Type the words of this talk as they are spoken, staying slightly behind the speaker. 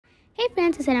Hey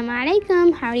friends, assalamu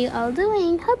alaikum. How are you all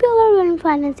doing? Hope you all are doing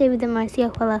fine and safe with the mercy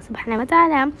of Allah subhanahu wa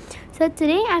ta'ala. So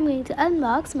today I'm going to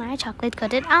unbox my chocolate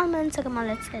coated almonds. So come on,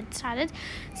 let's get started.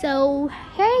 So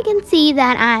here you can see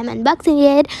that I'm unboxing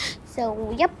it.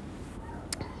 So yep.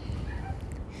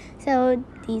 So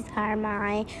these are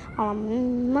my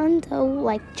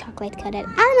like chocolate coated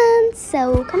almonds.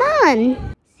 So come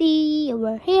on. See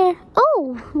over here.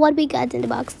 Oh, what we got in the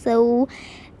box. So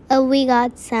we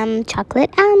got some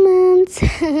chocolate almonds.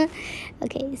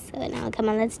 Okay, so now come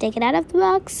on, let's take it out of the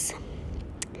box.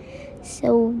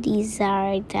 So these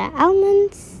are the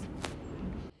almonds.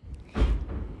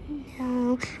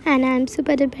 Now, and I'm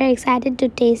super duper excited to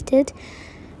taste it.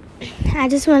 I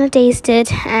just want to taste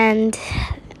it and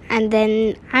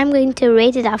then I'm going to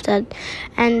rate it after,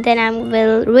 and then I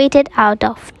will rate it out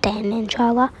of 10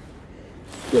 inshallah.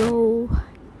 So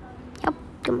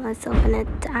come on, let's open it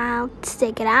out.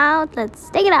 Take it out. Let's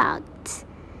take it out.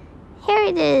 Here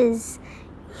it is.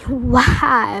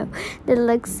 Wow, that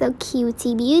looks so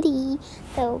cutie beauty.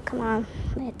 So come on,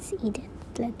 let's eat it.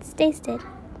 Let's taste it.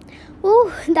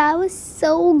 Oh, that was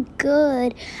so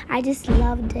good. I just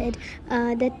loved it.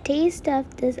 The taste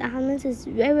of this almonds is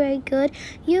very, very good.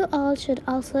 You all should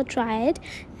also try it.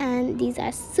 And these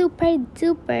are super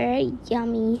duper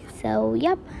yummy. So,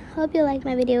 yep. Hope you liked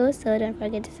my video. So, don't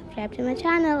forget to subscribe to my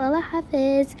channel. Allah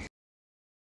Hafiz.